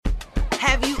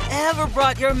Have you ever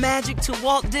brought your magic to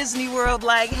Walt Disney World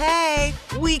like, hey,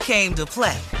 we came to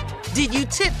play? Did you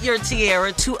tip your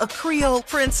tiara to a Creole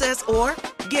princess or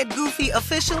get goofy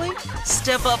officially?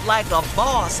 Step up like a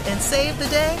boss and save the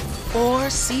day? Or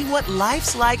see what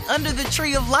life's like under the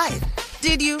tree of life?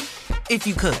 Did you? If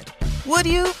you could. Would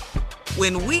you?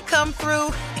 When we come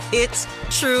through, it's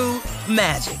true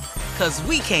magic. 'Cause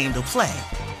we came to play.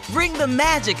 Bring the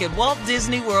magic at Walt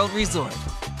Disney World Resort.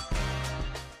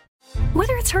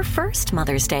 Whether it's her first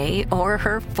Mother's Day or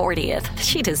her 40th,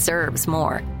 she deserves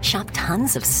more. Shop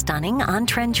tons of stunning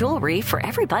on-trend jewelry for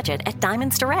every budget at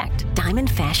Diamonds Direct. Diamond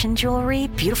fashion jewelry,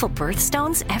 beautiful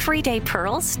birthstones, everyday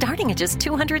pearls starting at just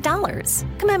 $200.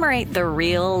 Commemorate the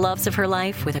real loves of her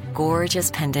life with a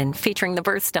gorgeous pendant featuring the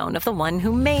birthstone of the one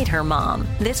who made her mom.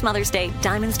 This Mother's Day,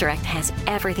 Diamonds Direct has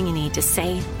everything you need to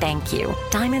say thank you.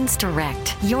 Diamonds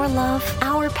Direct. Your love,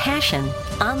 our passion.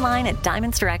 Online at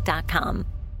diamondsdirect.com.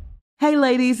 Hey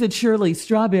ladies, it's Shirley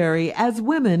Strawberry. As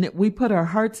women, we put our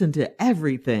hearts into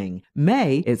everything.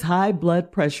 May is High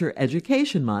Blood Pressure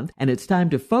Education Month, and it's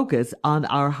time to focus on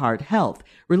our heart health.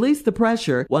 Release the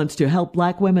Pressure wants to help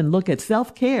Black women look at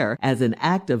self-care as an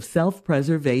act of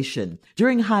self-preservation.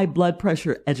 During High Blood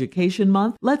Pressure Education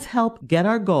Month, let's help get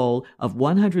our goal of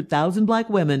 100,000 Black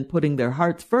women putting their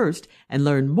hearts first and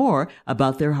learn more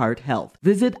about their heart health.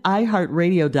 Visit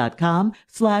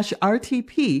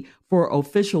iHeartRadio.com/RTP for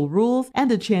official rules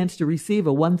and a chance to receive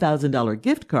a $1,000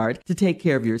 gift card to take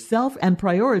care of yourself and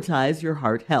prioritize your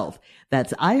heart health.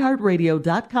 That's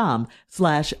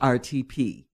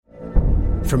iHeartRadio.com/RTP.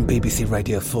 From BBC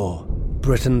Radio 4,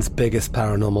 Britain's biggest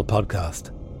paranormal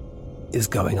podcast is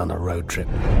going on a road trip.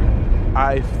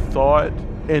 I thought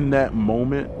in that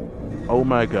moment, oh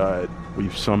my God,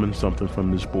 we've summoned something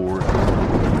from this board.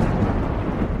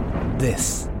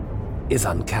 This is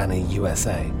Uncanny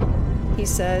USA. He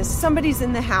says, somebody's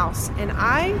in the house, and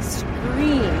I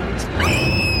screamed.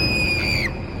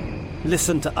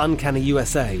 Listen to Uncanny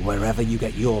USA wherever you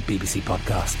get your BBC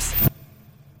podcasts,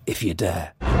 if you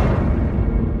dare.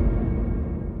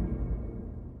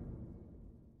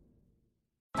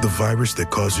 The virus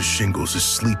that causes shingles is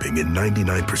sleeping in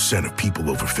 99% of people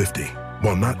over 50.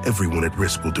 While not everyone at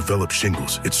risk will develop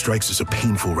shingles, it strikes as a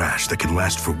painful rash that can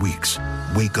last for weeks.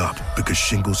 Wake up, because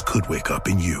shingles could wake up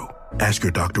in you. Ask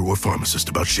your doctor or pharmacist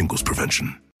about shingles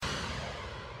prevention.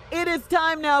 It is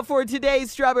time now for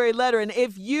today's Strawberry Letter, and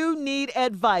if you need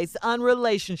advice on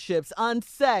relationships, on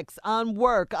sex, on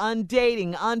work, on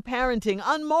dating, on parenting,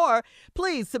 on more,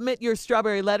 please submit your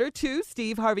Strawberry Letter to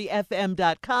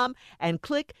steveharveyfm.com and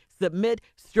click Submit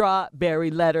Strawberry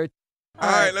Letter. All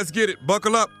right, let's get it.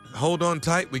 Buckle up. Hold on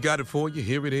tight. We got it for you.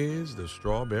 Here it is, the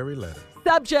Strawberry Letter.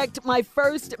 Subject, my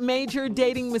first major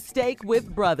dating mistake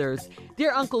with brothers.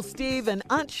 Dear Uncle Steve and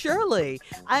Aunt Shirley,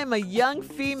 I am a young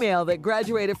female that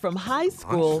graduated from high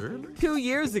school 2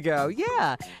 years ago.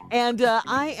 Yeah, and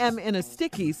I am in a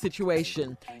sticky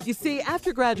situation. You see,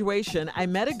 after graduation, I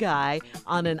met a guy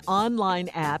on an online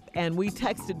app, and we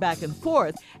texted back and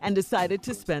forth and decided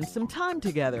to spend some time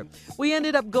together. We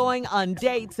ended up going on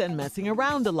dates and messing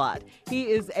around a lot. He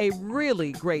is a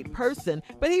really great person,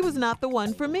 but he was not the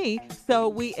one for me, so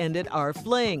we ended our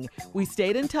fling. We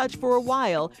stayed in touch for a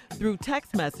while through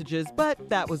text messages, but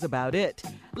that was about it.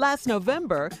 Last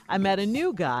November, I met a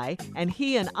new guy, and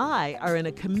he and I are in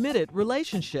a committed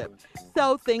relationship.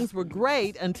 So things were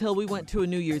great until we went to a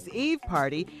New Year's Eve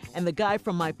party, and the guy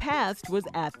from my past was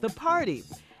at the party.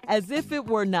 As if it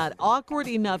were not awkward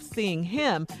enough seeing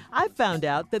him, I found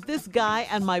out that this guy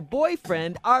and my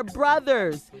boyfriend are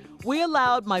brothers. We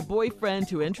allowed my boyfriend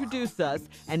to introduce us,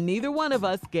 and neither one of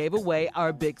us gave away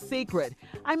our big secret.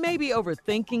 I may be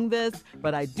overthinking this,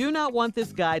 but I do not want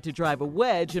this guy to drive a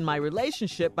wedge in my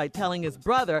relationship by telling his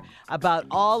brother about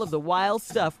all of the wild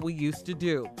stuff we used to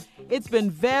do. It's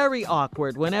been very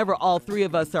awkward whenever all three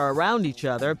of us are around each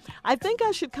other. I think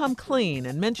I should come clean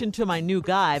and mention to my new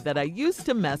guy that I used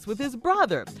to mess with his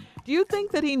brother. Do you think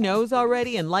that he knows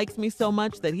already and likes me so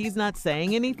much that he's not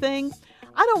saying anything?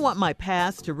 I don't want my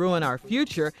past to ruin our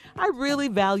future. I really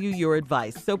value your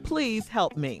advice, so please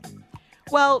help me.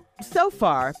 Well, so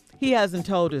far, he hasn't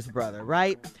told his brother,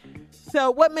 right?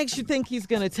 So what makes you think he's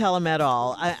going to tell him at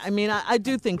all? I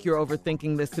do think you're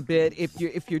overthinking this a bit.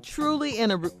 If you're truly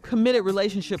in a committed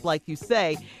relationship like you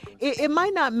say, it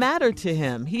might not matter to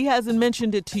him. He hasn't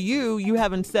mentioned it to you. You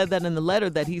haven't said that in the letter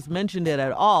that he's mentioned it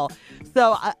at all.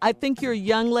 So I think you're a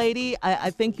young lady. I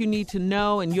think you need to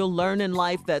know, and you'll learn in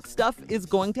life that stuff is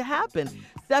going to happen.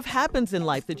 Stuff happens in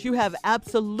life that you have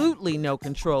absolutely no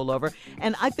control over.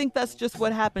 And I think that's just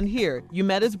what happened here. You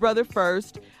met his brother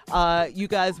first. You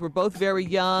guys were both very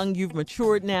young. You've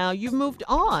matured now. You've moved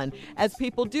on, as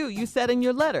people do. You said in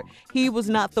your letter, he was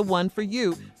not the one for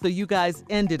you, so you guys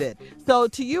ended it. So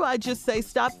to you, I just say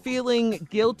stop feeling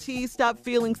guilty. Stop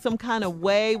feeling some kind of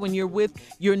way when you're with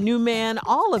your new man,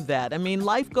 all of that. I mean,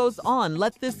 life goes on.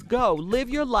 Let this go. Live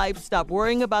your life. Stop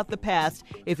worrying about the past.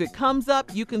 If it comes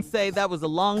up, you can say that was a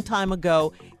long time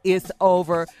ago. It's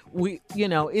over.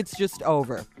 It's just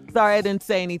over. Sorry I didn't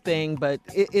say anything, but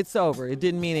it's over. It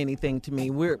didn't mean anything to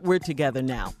me. We're together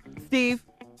now. Steve?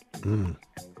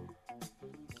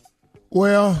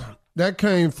 Well, that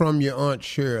came from your Aunt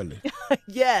Shirley.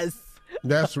 Yes.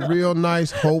 That's a real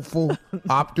nice, hopeful,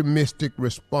 optimistic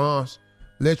response.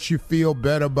 Lets you feel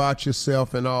better about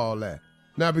yourself and all that.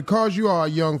 Now, because you are a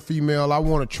young female, I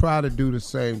want to try to do the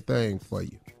same thing for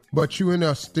you. But you're in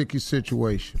a sticky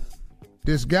situation.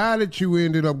 This guy that you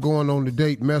ended up going on the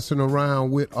date messing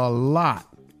around with a lot.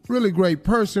 Really great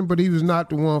person, but he was not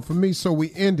the one for me, so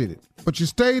we ended it. But you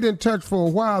stayed in touch for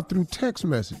a while through text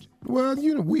message. Well,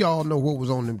 we all know what was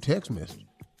on them text messages.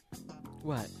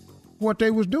 What? What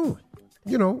they was doing.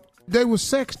 They was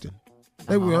sexting.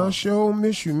 They were, I sure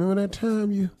miss you. Remember that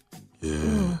time you?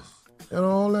 Yeah. And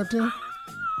all that time?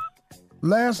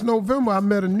 Last November, I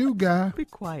met a new guy. Be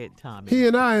quiet, Tommy. He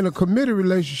and I in a committed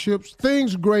relationship.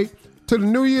 Things great. To the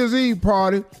New Year's Eve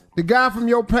party, the guy from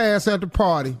your past at the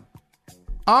party.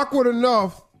 Awkward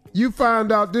enough, you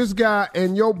find out this guy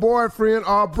and your boyfriend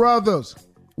are brothers.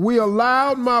 We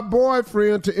allowed my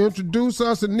boyfriend to introduce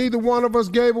us, and neither one of us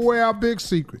gave away our big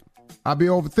secret. I might be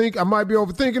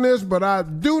overthinking this, but I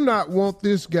do not want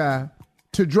this guy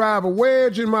to drive a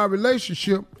wedge in my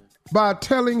relationship by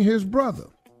telling his brother.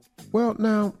 Well,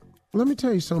 now, let me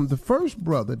tell you something. The first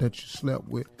brother that you slept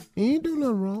with, he ain't do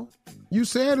nothing wrong. You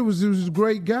said he was a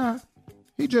great guy.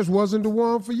 He just wasn't the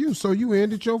one for you, so you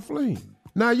ended your fling.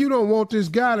 Now, you don't want this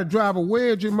guy to drive a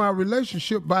wedge in my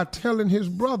relationship by telling his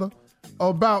brother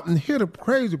about, and hit a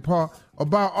crazy part,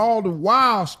 about all the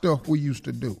wild stuff we used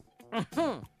to do.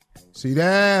 See,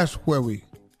 that's where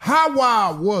how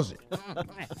wild was it?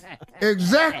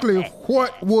 Exactly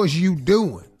what was you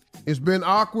doing? It's been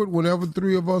awkward whenever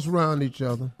three of us around each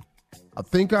other. I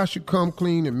think I should come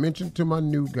clean and mention to my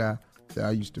new guy that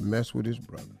I used to mess with his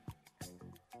brother.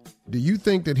 Do you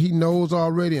think that he knows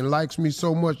already and likes me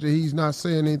so much that he's not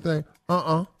saying anything?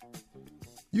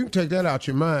 You can take that out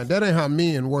your mind. That ain't how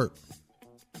men work.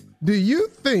 Do you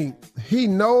think he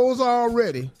knows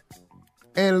already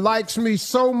and likes me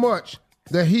so much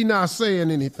that he not saying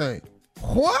anything?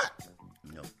 What?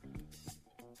 No.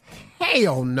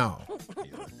 Hell no.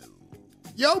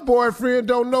 Your boyfriend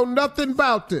don't know nothing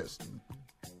about this.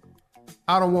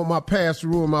 I don't want my past to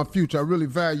ruin my future. I really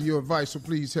value your advice, so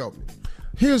please help me.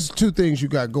 Here's two things you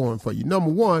got going for you.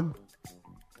 Number one,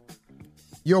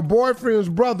 your boyfriend's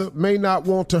brother may not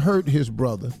want to hurt his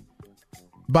brother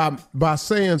by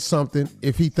saying something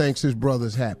if he thinks his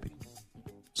brother's happy.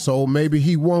 So maybe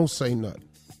he won't say nothing.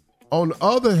 On the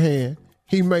other hand,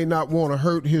 he may not want to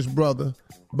hurt his brother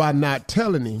by not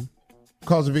telling him,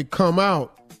 because if it come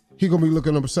out, he going to be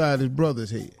looking upside his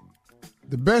brother's head.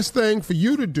 The best thing for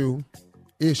you to do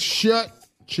is shut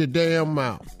your damn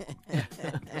mouth.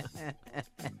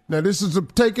 Now, this is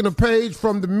taking a page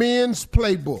from the men's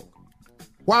playbook.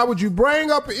 Why would you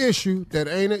bring up an issue that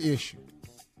ain't an issue?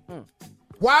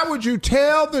 Why would you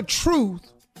tell the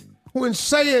truth when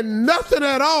saying nothing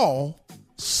at all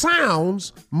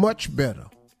sounds much better?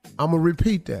 I'm going to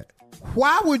repeat that.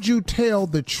 Why would you tell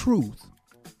the truth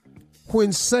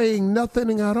when saying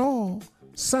nothing at all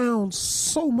sounds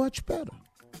so much better?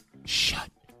 Shut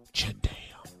your damn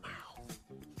mouth.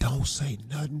 Don't say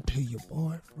nothing to your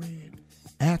boyfriend.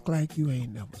 Act like you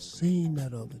ain't never seen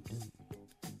that other dude.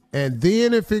 And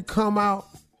then if it come out,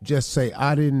 just say,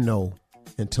 I didn't know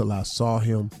until I saw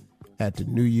him at the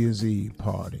New Year's Eve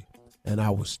party, and I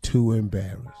was too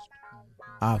embarrassed.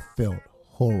 I felt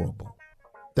horrible.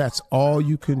 That's all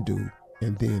you can do,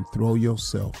 and then throw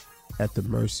yourself at the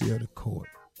mercy of the court.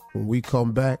 When we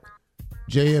come back,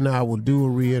 Jay and I will do a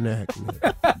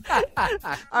reenactment.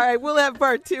 All right, we'll have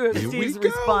part two of Steve's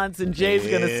response, and Jay's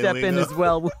going to step in as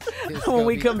well when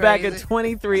we come back at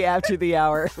 23 after the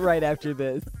hour, right after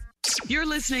this. You're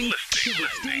listening to the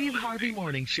Steve Harvey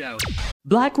Morning Show.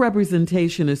 Black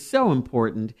representation is so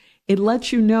important. It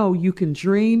lets you know you can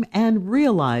dream and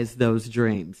realize those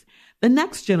dreams. The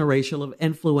next generation of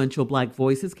influential Black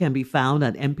voices can be found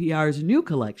on NPR's new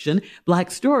collection, Black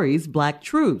Stories, Black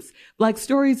Truths. Black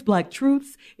Stories, Black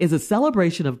Truths is a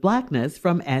celebration of Blackness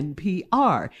from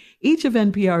NPR. Each of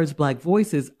NPR's Black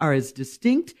voices are as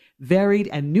distinct, varied,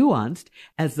 and nuanced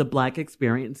as the Black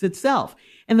experience itself.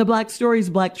 In the Black Stories,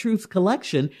 Black Truths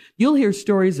collection, you'll hear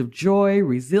stories of joy,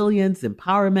 resilience,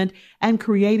 empowerment, and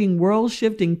creating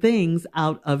world-shifting things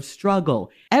out of struggle.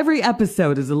 Every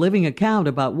episode is a living account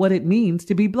about what it means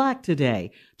to be Black today,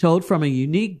 told from a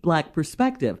unique Black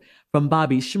perspective. From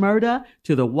Bobby Shmurda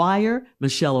to The Wire,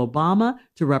 Michelle Obama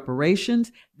to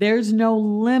reparations, there's no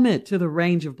limit to the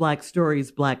range of Black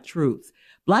Stories, Black Truths.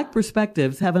 Black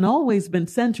perspectives haven't always been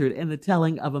centered in the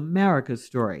telling of America's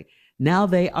story. Now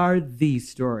they are the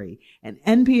story. In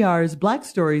NPR's Black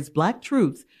Stories, Black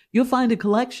Truths, you'll find a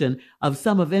collection of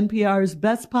some of NPR's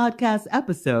best podcast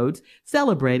episodes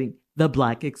celebrating the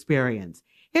Black experience.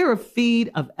 Hear a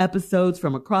feed of episodes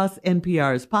from across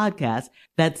NPR's podcasts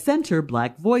that center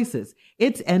Black voices.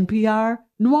 It's NPR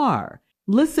Noir.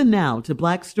 Listen now to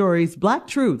Black Stories, Black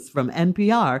Truths from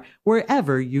NPR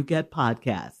wherever you get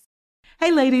podcasts.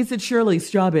 Hey ladies, it's Shirley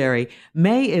Strawberry.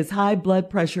 May is High Blood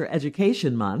Pressure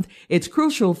Education Month. It's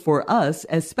crucial for us,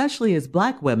 especially as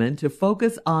Black women, to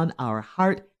focus on our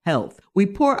heart health. We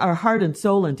pour our heart and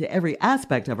soul into every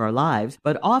aspect of our lives,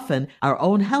 but often our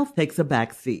own health takes a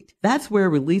back seat. That's where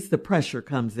Release the Pressure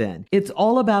comes in. It's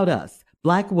all about us.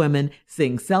 Black women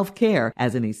seeing self-care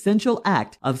as an essential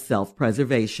act of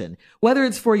self-preservation. Whether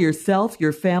it's for yourself,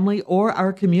 your family, or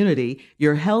our community,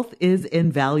 your health is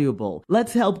invaluable.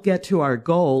 Let's help get to our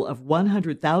goal of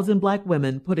 100,000 Black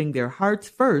women putting their hearts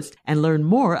first and learn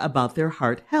more about their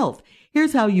heart health.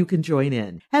 Here's how you can join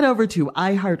in. Head over to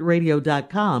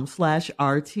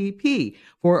iHeartRadio.com/RTP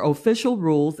for official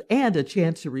rules and a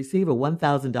chance to receive a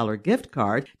 $1,000 gift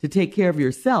card to take care of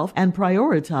yourself and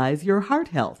prioritize your heart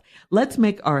health. Let's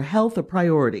make our health a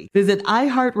priority. Visit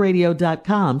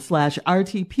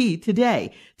iHeartRadio.com/RTP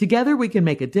today. Together we can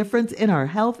make a difference in our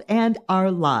health and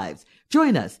our lives.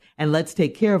 Join us and let's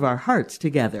take care of our hearts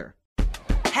together.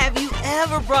 Have you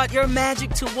ever brought your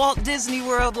magic to Walt Disney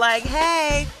World like,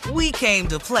 hey, we came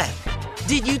to play?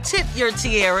 Did you tip your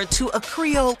tiara to a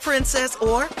Creole princess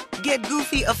or get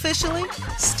goofy officially?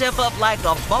 Step up like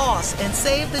a boss and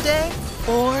save the day?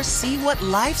 Or see what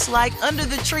life's like under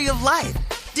the tree of life?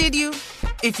 Did you?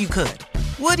 If you could.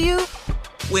 Would you?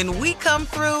 When we come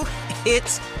through,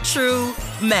 it's true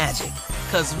magic.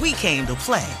 'Cause we came to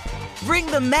play. Bring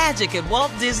the magic at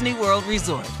Walt Disney World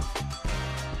Resort.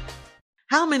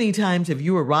 How many times have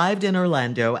you arrived in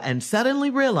Orlando and suddenly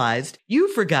realized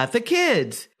you forgot the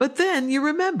kids? But then you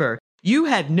remember, you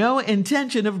had no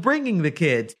intention of bringing the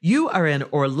kids. You are in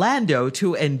Orlando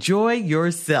to enjoy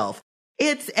yourself.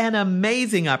 It's an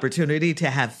amazing opportunity to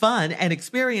have fun and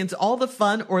experience all the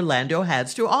fun Orlando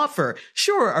has to offer.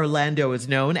 Sure, Orlando is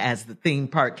known as the theme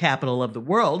park capital of the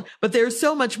world, but there's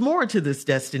so much more to this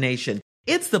destination.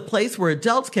 It's the place where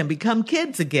adults can become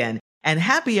kids again, and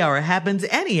happy hour happens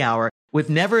any hour, with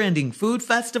never-ending food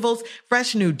festivals,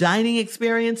 fresh new dining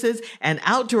experiences, and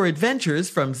outdoor adventures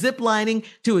from ziplining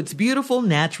to its beautiful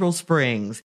natural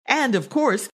springs. And, of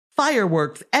course,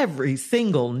 fireworks every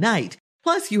single night.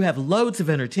 Plus, you have loads of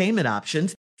entertainment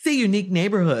options, see unique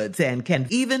neighborhoods, and can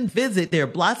even visit their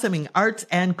blossoming arts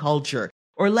and culture.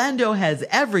 Orlando has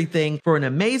everything for an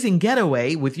amazing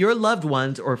getaway with your loved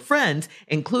ones or friends,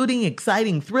 including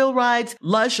exciting thrill rides,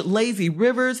 lush, lazy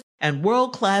rivers, and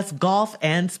world-class golf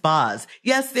and spas.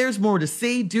 Yes, there's more to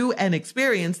see, do, and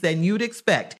experience than you'd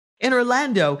expect. In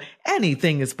Orlando,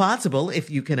 anything is possible if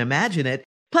you can imagine it.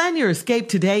 Plan your escape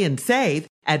today and save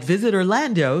at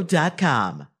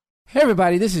visitorlando.com. Hey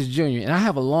everybody, this is Junior, and I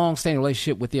have a long-standing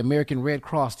relationship with the American Red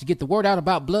Cross to get the word out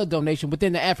about blood donation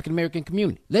within the African American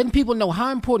community, letting people know how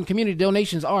important community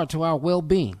donations are to our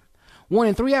well-being. 1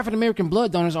 in 3 African American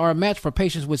blood donors are a match for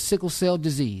patients with sickle cell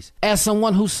disease. As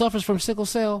someone who suffers from sickle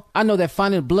cell, I know that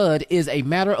finding blood is a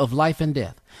matter of life and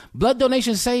death. Blood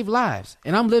donations save lives,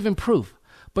 and I'm living proof.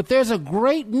 But there's a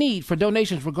great need for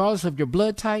donations regardless of your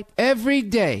blood type. Every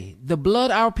day, the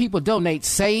blood our people donate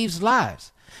saves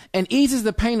lives and eases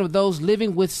the pain of those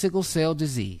living with sickle cell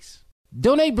disease.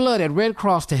 Donate blood at Red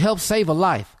Cross to help save a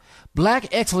life. Black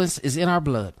excellence is in our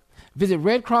blood. Visit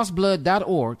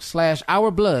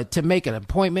redcrossblood.org/ourblood to make an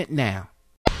appointment now.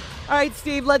 All right,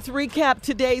 Steve, let's recap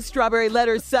today's Strawberry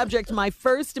Letter subject, my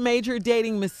first major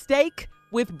dating mistake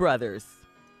with brothers.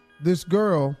 This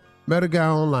girl met a guy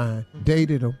online,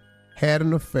 dated him, had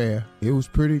an affair. It was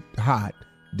pretty hot,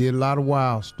 did a lot of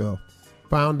wild stuff.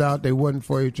 Found out they wasn't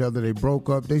for each other. They broke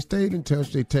up. They stayed in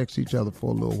touch. They texted each other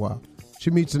for a little while. She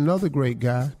meets another great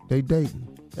guy. They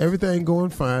dating. Everything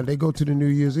going fine. They go to the New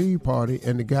Year's Eve party,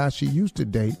 and the guy she used to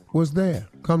date was there.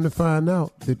 Come to find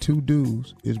out, the two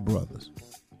dudes is brothers.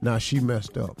 Now, she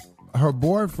messed up. Her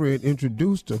boyfriend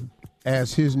introduced him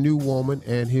as his new woman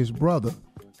and his brother.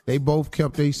 They both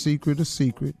kept a secret a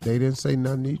secret. They didn't say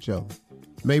nothing to each other.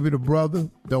 Maybe the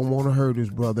brother don't want to hurt his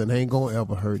brother and ain't going to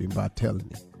ever hurt him by telling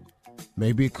him.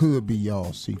 Maybe it could be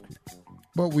y'all's secret,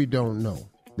 but we don't know.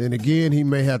 Then again, he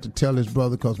may have to tell his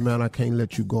brother because, man, I can't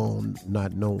let you go on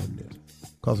not knowing this.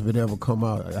 Because if it ever come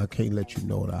out, I can't let you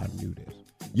know that I knew this.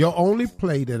 Your only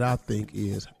play that I think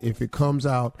is if it comes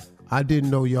out, I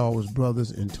didn't know y'all was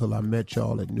brothers until I met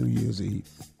y'all at New Year's Eve,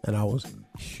 and I was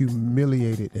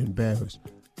humiliated, embarrassed.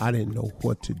 I didn't know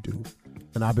what to do,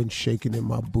 and I've been shaking in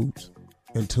my boots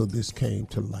until this came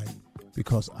to light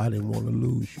because I didn't want to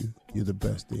lose you. You're the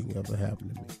best thing ever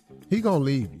happened to me. He gonna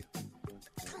leave you.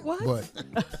 What? But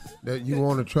that you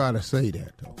want to try to say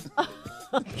that, though.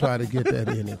 Try to get that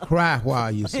in and cry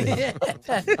while you say it.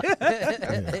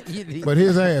 Yeah. But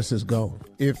his ass is gone.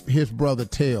 If his brother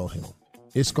tell him,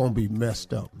 it's going to be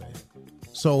messed up, man.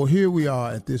 So here we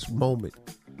are at this moment.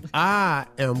 I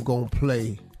am going to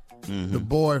play the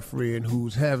boyfriend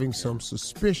who's having some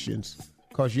suspicions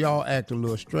because y'all act a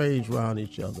little strange around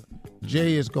each other.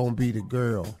 Jay is going to be the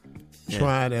girl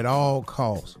trying at all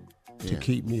costs to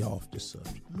keep me off the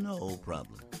subject. No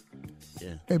problem.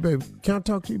 Yeah. Hey, baby, can I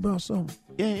talk to you about something?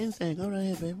 Yeah, anything. Go right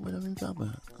ahead, baby. Whatever you talk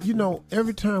about. You know,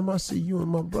 every time I see you and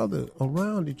my brother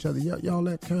around each other, y'all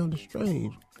act kind of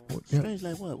strange. Strange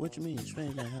like what? What you mean?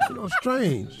 Strange like how? You know,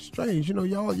 strange. You know,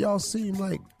 y'all seem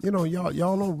like, you know, y'all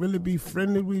don't really be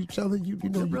friendly with each other. You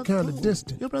know, you're kind of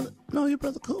distant. Your brother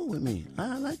cool with me.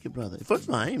 I like your brother. First of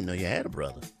all, I didn't even know you had a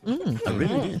brother. I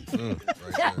really didn't.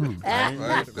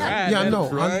 I know.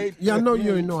 Right. I know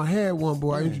you didn't know I had one,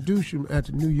 boy. I introduced you at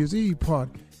the New Year's Eve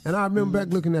party. And I remember back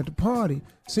looking at the party,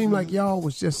 seemed like y'all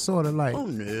was just sort of like,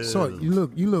 you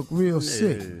look real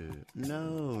sick.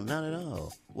 No, not at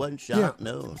all. Wasn't shocked,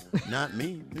 no. Not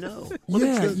me, no.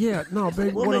 No,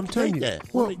 baby, what I'm telling you.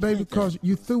 Well, baby, because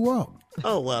you threw up.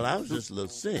 Oh, well, I was just a little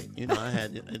sick. You know, I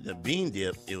had the bean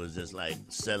dip. It was just like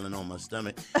settling on my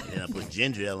stomach. And I put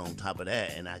ginger ale on top of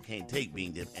that, and I can't take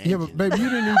bean dip. Yeah, but baby, you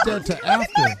didn't eat that till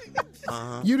after.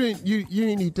 You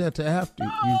didn't eat that till after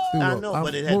you threw up. I know,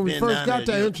 but it had when we been first down got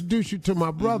there, to introduce you to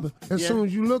my brother, as soon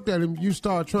as you looked at him, you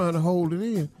started trying to hold it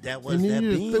in. That was and then that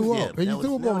you bean threw dip. up. And you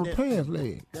threw up on the pants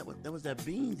leg. That was that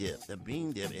bean dip. The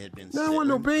bean dip had been No, it wasn't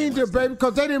no bean dip, baby,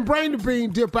 because they didn't bring the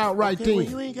bean dip out right then. Well,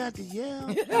 you ain't got to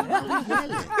yell. Why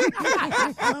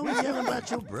are we yelling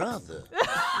about your brother?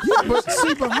 Yeah, but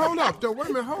hold up, though. Wait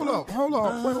a minute, hold up. Wait,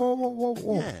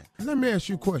 whoa. Yeah. Let me ask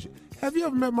you a question. Have you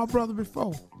ever met my brother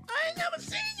before? I ain't never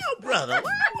seen your brother.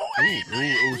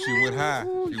 Ooh, she went high.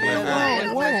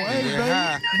 Whoa,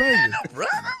 hey, baby.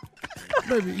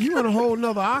 Baby, you in a whole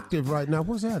nother octave right now.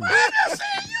 What's happening? I'm not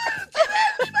saying you.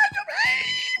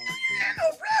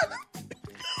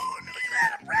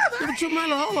 But you met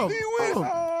hold on.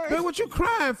 Baby, what you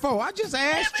crying for? I just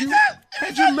asked you,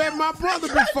 had you met my brother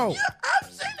before? I'm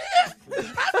sitting here. I'm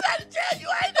trying to tell you,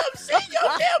 I ain't never seen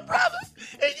your damn brother.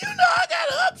 And you know I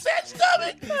got an upset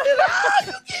stomach. And all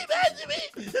you keep asking me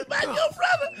is about your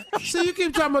brother. See, you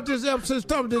keep talking about this upset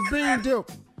stomach, this bean dip.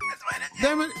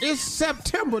 Damn it, it's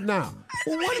September now.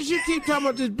 Well, what did you keep talking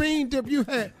about this bean dip you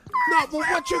had? No, but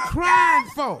what you crying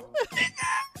for?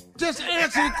 Just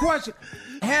answer the question.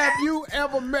 Have you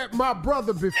ever met my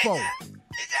brother before? I'm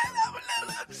a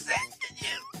little upset with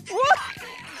you. What?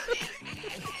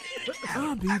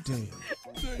 I'll be damned.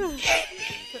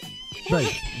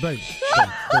 Baby,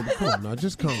 come on now,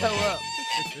 just calm down.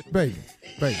 Baby,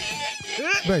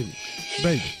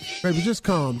 just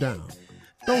calm down.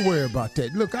 Don't worry about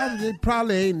that. Look, it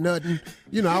probably ain't nothing.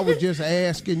 You know, I was just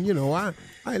asking, you know, I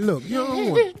look, you don't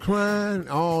want crying,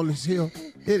 all this here.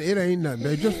 It ain't nothing,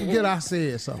 baby. Just forget I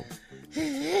said something.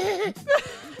 Is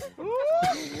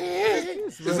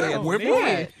that Whipple?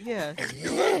 Yeah.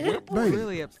 Baby.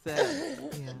 Really upset.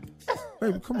 Yeah.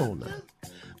 Baby, come on now.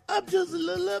 I'm just a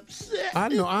little upset. I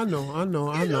know. I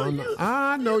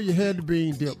know you had the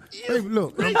bean dip. Baby,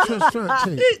 look, I'm just trying to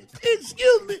tell you.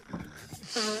 Excuse me.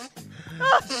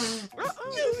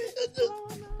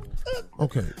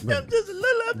 Okay, baby. I'm just a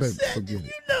little upset. Baby,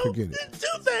 forget it.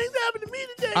 Two things happened to me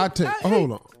today. I tell you,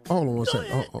 hold on one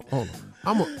second. Hold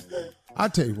on. I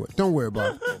tell you what, don't worry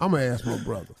about it. I'm gonna ask my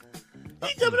brother.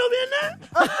 He coming over here now?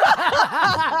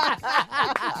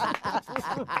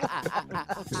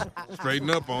 Straighten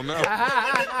up on that.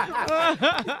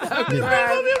 Coming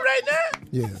over here right now?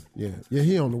 Yeah.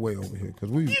 He on the way over here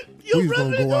because we was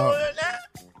gonna go out.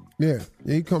 Yeah,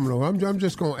 he coming over. I'm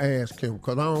just going to ask him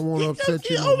because I don't want to upset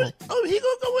you no more. He going to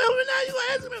come over now? You going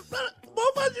to ask him in front of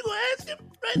both of us? You going to ask him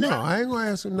right now? No, I ain't going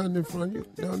to ask him nothing in front of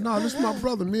you. No, this is my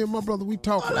brother. Me and my brother, we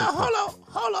talk like that.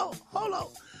 Hold on.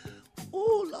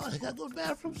 Ooh, Lord, I got to go to the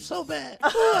bathroom so bad. Ooh,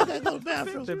 I got to go to the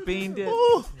bathroom. The bean dip.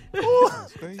 Ooh,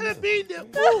 the bean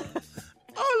dip. Ooh.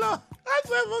 Oh, Lord. I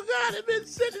swear for God, I've been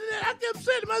sitting there. I kept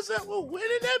saying to myself, well, when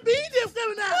is that bean dip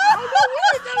coming out? I don't know when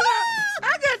it's coming out.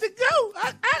 I got to go.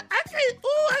 I can't.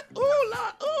 Ooh,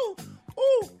 Lord.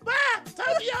 Ooh, bye.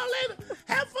 Talk to y'all later.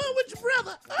 Have fun with your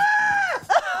brother.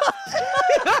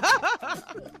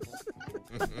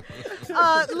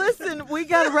 Listen, we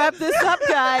got to wrap this up,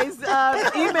 guys.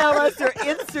 Email us or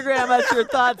Instagram us your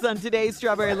thoughts on today's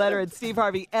Strawberry Letter at Steve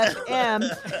Harvey FM,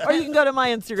 or you can go to my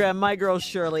Instagram,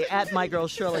 MyGirlShirley, at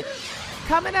MyGirlShirley.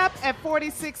 Coming up at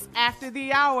 46 after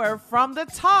the hour, from The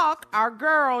Talk, our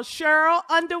girl, Cheryl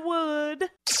Underwood.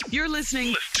 You're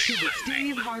listening to the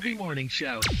Steve Harvey Morning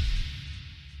Show.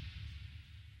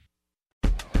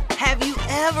 Have you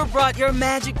ever brought your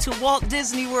magic to Walt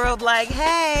Disney World like,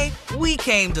 hey, we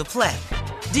came to play?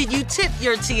 Did you tip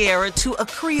your tiara to a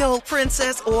Creole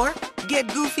princess or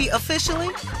get goofy officially?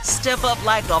 Step up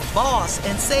like a boss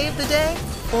and save the day?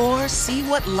 Or see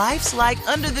what life's like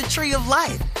under the tree of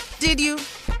life? Did you?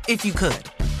 If you could.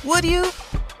 Would you?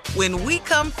 When we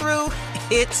come through,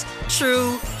 it's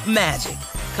true magic.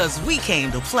 'Cause we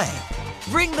came to play.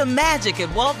 Bring the magic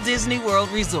at Walt Disney World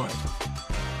Resort.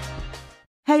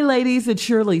 Hey ladies, it's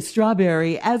Shirley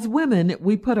Strawberry. As women,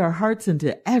 we put our hearts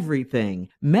into everything.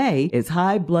 May is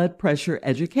High Blood Pressure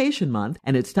Education Month,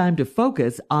 and it's time to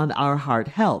focus on our heart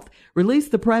health. Release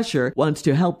the Pressure wants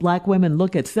to help Black women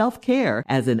look at self-care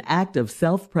as an act of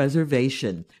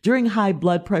self-preservation. During High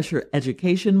Blood Pressure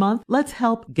Education Month, let's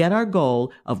help get our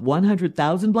goal of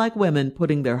 100,000 Black women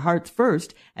putting their hearts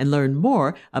first and learn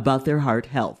more about their heart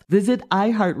health. Visit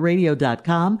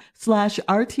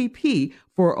iHeartRadio.com/RTP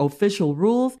for official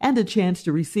rules and a chance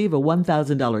to receive a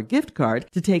 $1,000 gift card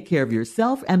to take care of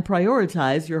yourself and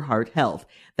prioritize your heart health.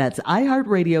 That's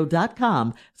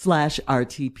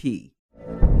iHeartRadio.com/RTP.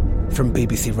 From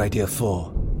BBC Radio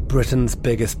 4, Britain's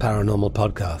biggest paranormal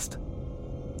podcast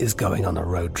is going on a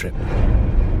road trip.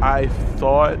 I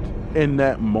thought in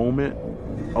that moment,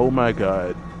 oh my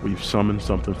God, we've summoned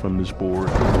something from this board.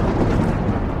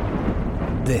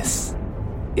 This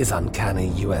is Uncanny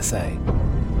USA.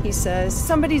 He says,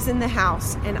 somebody's in the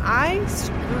house, and I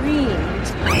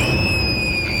screamed.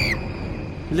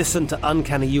 Listen to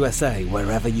Uncanny USA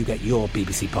wherever you get your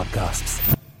BBC podcasts,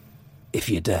 if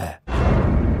you dare.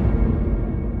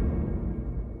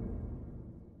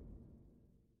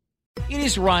 It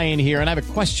is Ryan here, and I have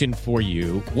a question for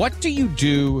you. What do you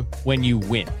do when you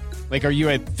win? Like, are you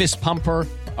a fist pumper,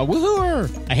 a woo-hooer,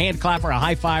 a hand clapper, a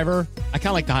high-fiver? I kind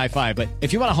of like the high-five, but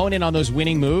if you want to hone in on those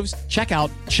winning moves, check out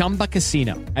Chumba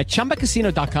Casino. At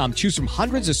ChumbaCasino.com, choose from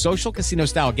hundreds of social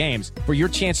casino-style games for your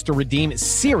chance to redeem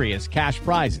serious cash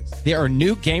prizes. There are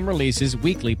new game releases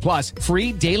weekly, plus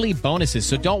free daily bonuses,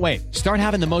 so don't wait. Start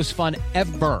having the most fun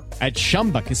ever at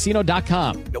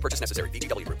ChumbaCasino.com. No purchase necessary.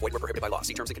 VGW. Void where prohibited by law.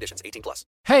 See terms and conditions. 18+.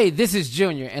 Hey, this is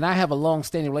Junior, and I have a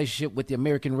long-standing relationship with the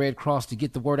American Red Cross to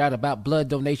get the word out about blood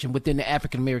donation within the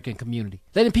African-American community,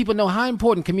 letting people know how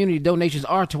important community donations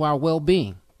are to our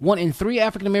well-being. 1 in 3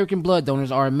 African-American blood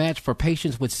donors are a match for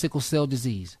patients with sickle cell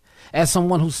disease. As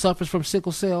someone who suffers from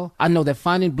sickle cell, I know that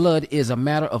finding blood is a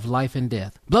matter of life and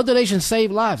death. Blood donations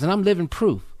save lives, and I'm living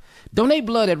proof. Donate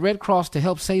blood at Red Cross to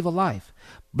help save a life.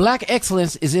 Black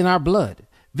excellence is in our blood.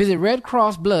 Visit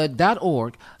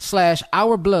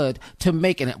redcrossblood.org/ourblood to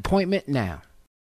make an appointment now.